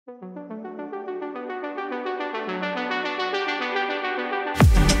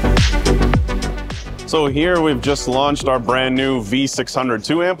So here we've just launched our brand new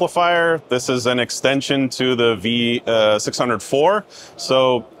V600 amplifier. This is an extension to the V604.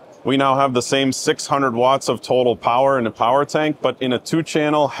 So we now have the same 600 watts of total power in a power tank, but in a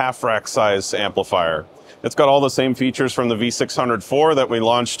 2-channel half-rack size amplifier. It's got all the same features from the V604 that we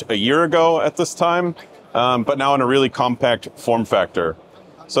launched a year ago at this time, but now in a really compact form factor.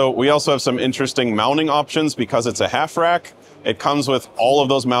 So we also have some interesting mounting options because it's a half-rack. It comes with all of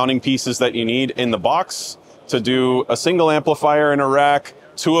those mounting pieces that you need in the box to do a single amplifier in a rack,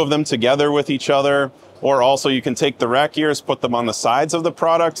 2 of them together with each other, or also you can take the rack gears, put them on the sides of the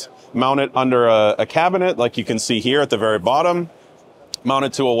product, mount it under a cabinet like you can see here at the very bottom, mount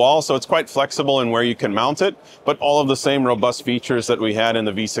it to a wall, so it's quite flexible in where you can mount it, but all of the same robust features that we had in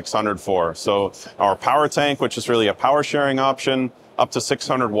the V604. So our power tank, which is really a power sharing option, up to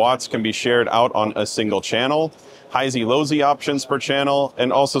 600 watts can be shared out on a single channel. High-Z, low-Z options per channel,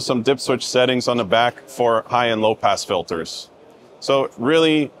 and also some dip switch settings on the back for high and low pass filters. So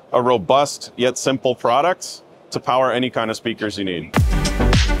really a robust yet simple product to power any kind of speakers you need.